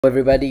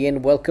Everybody,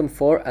 and welcome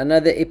for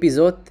another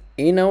episode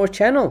in our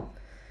channel.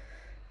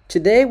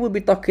 Today we'll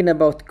be talking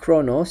about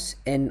Cronos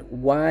and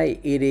why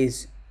it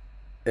is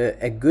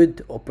a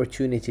good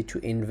opportunity to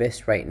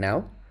invest right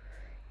now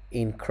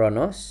in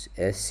Cronos,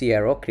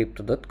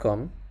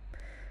 cryptocom,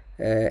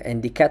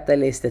 and the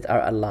catalysts that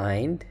are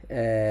aligned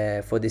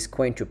for this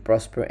coin to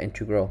prosper and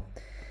to grow.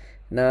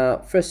 Now,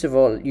 first of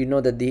all, you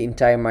know that the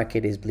entire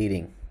market is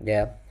bleeding.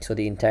 So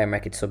the entire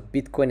market, so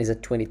Bitcoin is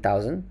at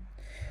 20,000.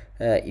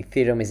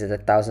 Ethereum is at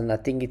 1,000. I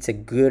think it's a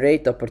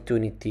great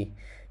opportunity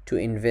to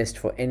invest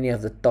for any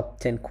of the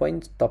top 10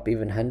 coins, top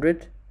even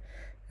 100.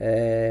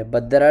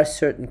 But there are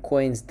certain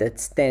coins that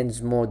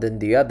stands more than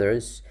the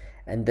others,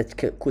 and that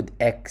could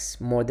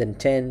X more than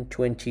 10,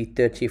 20,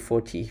 30,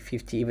 40,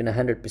 50, even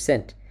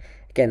 100%.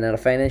 Again, not a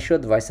financial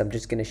advice. I'm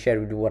just going to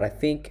share with you what I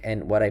think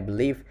and what I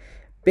believe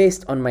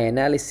based on my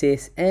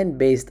analysis and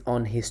based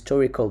on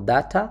historical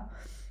data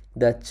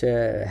that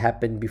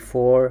happened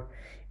before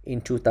in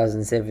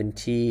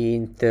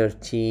 2017,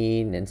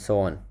 13, and so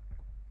on.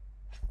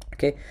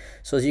 Okay,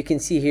 so as you can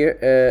see here,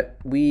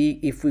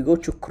 if we go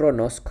to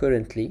Cronos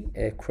currently,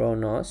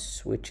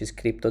 Cronos, which is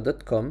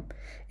crypto.com,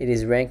 it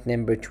is ranked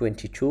number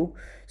 22.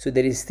 So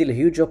there is still a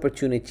huge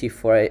opportunity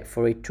for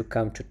it to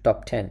come to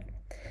top 10.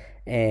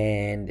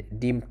 And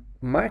the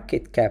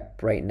market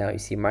cap right now, you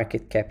see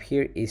market cap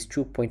here is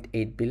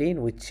 2.8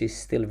 billion, which is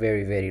still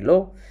very, very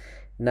low.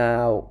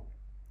 Now,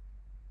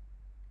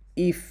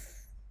 if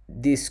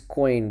this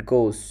coin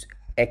goes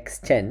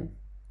x10,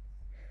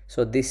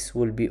 so this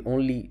will be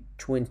only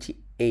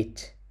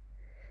 28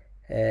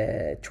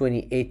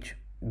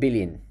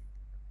 billion.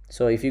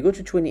 So if you go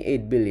to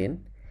 28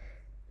 billion,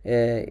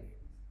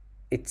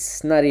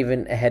 it's not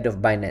even ahead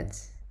of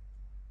Binance.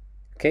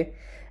 Okay,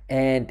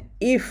 and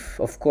if,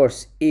 of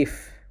course,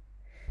 if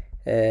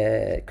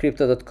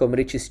crypto.com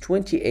reaches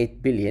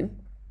 28 billion,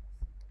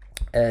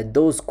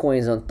 those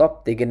coins on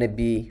top, they're gonna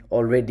be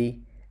already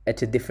at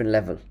a different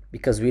level,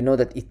 because we know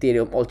that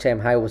Ethereum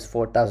all-time high was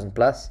 4,000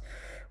 plus.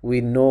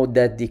 We know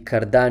that the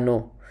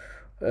Cardano,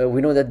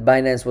 we know that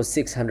Binance was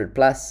 600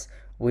 plus.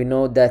 We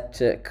know that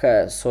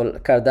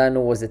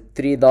Cardano was at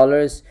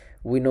 $3.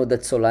 We know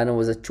that Solana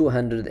was at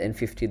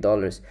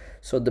 $250.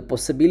 So the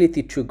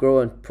possibility to grow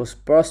and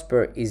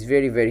prosper is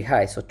very, very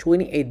high. So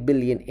 28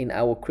 billion in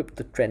our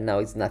crypto trend now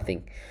is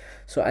nothing.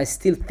 So I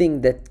still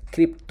think that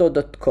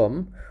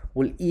crypto.com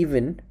will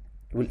even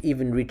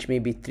reach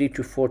maybe $3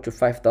 to $4 to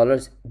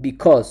 $5,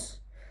 because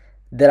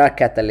there are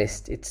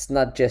catalysts. It's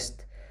not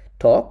just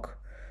talk.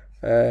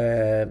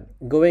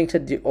 Going to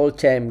the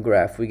all-time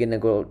graph, we're gonna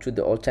go to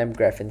the all-time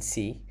graph and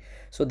see.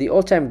 So the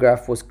all-time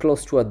graph was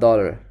close to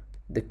 $1.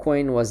 The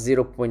coin was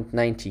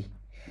 0.90.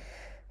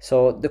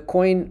 So the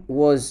coin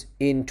was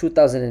in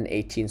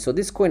 2018. So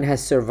this coin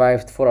has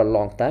survived for a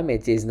long time.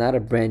 It is not a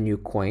brand new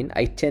coin.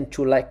 I tend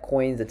to like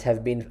coins that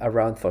have been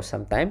around for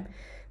some time,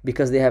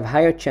 because they have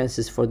higher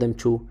chances for them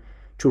to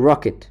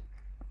rocket.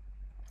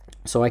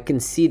 So I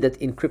can see that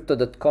in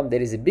crypto.com there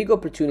is a big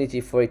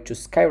opportunity for it to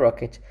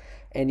skyrocket.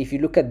 And if you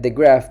look at the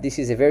graph, this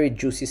is a very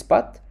juicy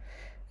spot.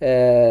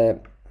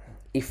 If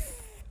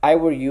I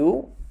were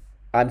you,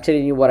 I'm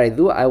telling you what I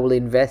do. I will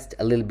invest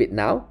a little bit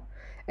now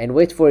and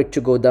wait for it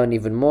to go down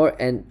even more,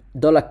 and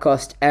dollar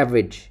cost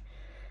average,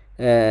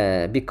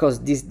 because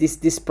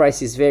this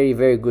price is very,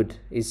 very good.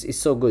 It's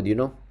so good, you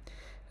know.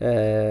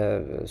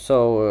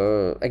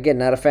 Again,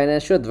 not a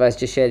financial advice,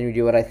 just sharing with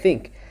you what I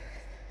think.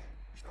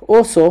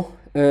 Also,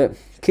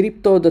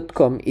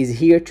 crypto.com is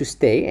here to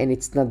stay, and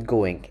it's not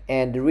going.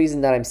 And the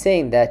reason that I'm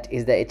saying that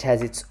is that it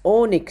has its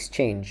own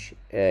exchange,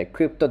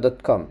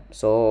 crypto.com.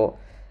 So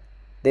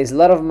there's a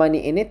lot of money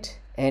in it,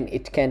 and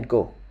it can't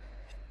go.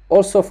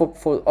 Also,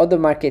 for other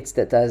markets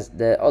that has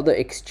the other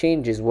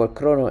exchanges where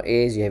Chrono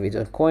is, you have it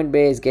on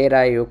Coinbase,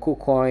 Gate.io,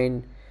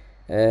 KuCoin,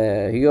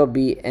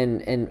 Huobi,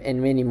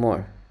 and many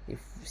more. If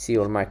you see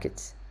all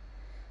markets,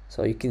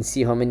 so you can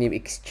see how many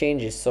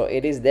exchanges. So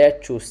it is there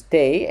to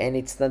stay, and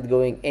it's not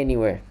going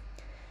anywhere.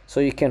 So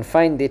you can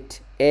find it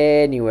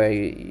anywhere.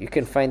 You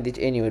can find it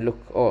anywhere. Look,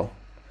 oh,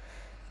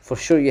 for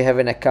sure you have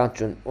an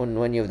account on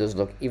any of those.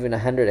 Look, even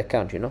 100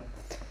 account, you know,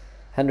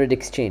 100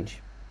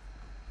 exchange.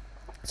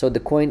 So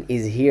the coin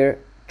is here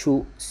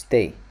to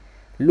stay.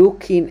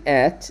 Looking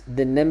at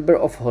the number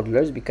of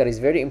hodlers, because it's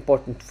very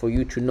important for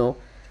you to know.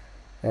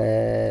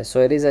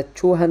 So it is at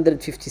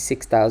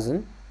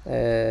 256,000.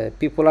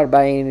 People are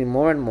buying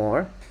more and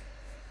more.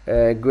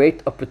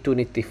 Great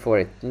opportunity for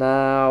it.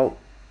 Now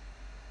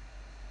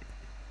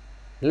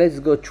let's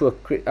go to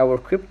our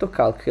crypto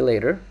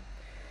calculator.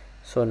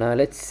 So now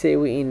let's say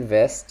we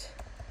invest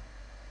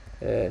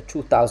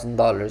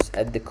 $2,000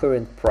 at the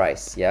current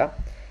price, yeah,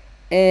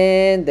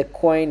 and the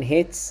coin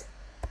hits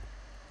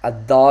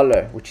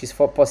 $1, which is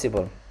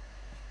possible.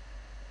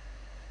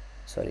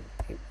 Sorry,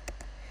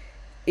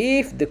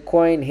 if the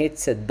coin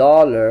hits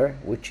 $1,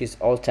 which is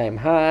all-time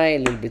high, a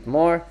little bit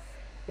more,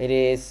 it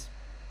is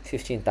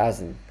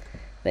 15,000.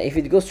 Now if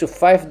it goes to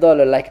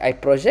 $5 like I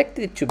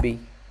projected it to be,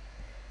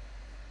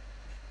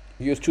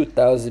 your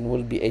 2,000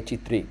 will be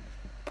 83.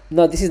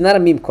 No, this is not a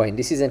meme coin.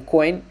 This is a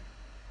coin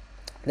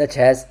that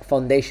has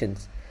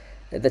foundations,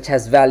 that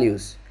has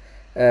values.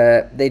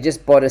 They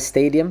just bought a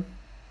stadium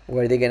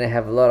where they're gonna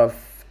have a lot of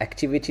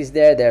activities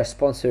there. They are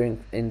sponsoring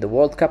in the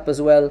World Cup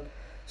as well,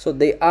 so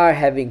they are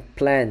having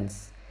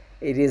plans.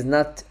 It is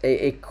not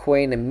a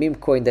coin, a meme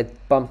coin that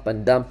pump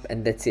and dump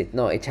and that's it.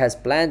 No, it has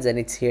plans and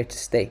it's here to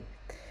stay.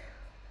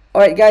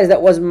 Alright guys,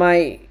 that was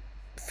my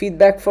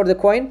feedback for the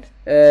coin.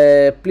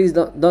 Please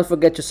don't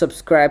forget to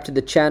subscribe to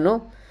the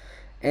channel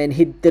and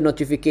hit the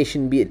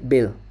notification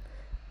bell.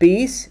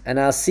 Peace, and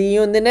I'll see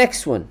you in the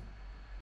next one.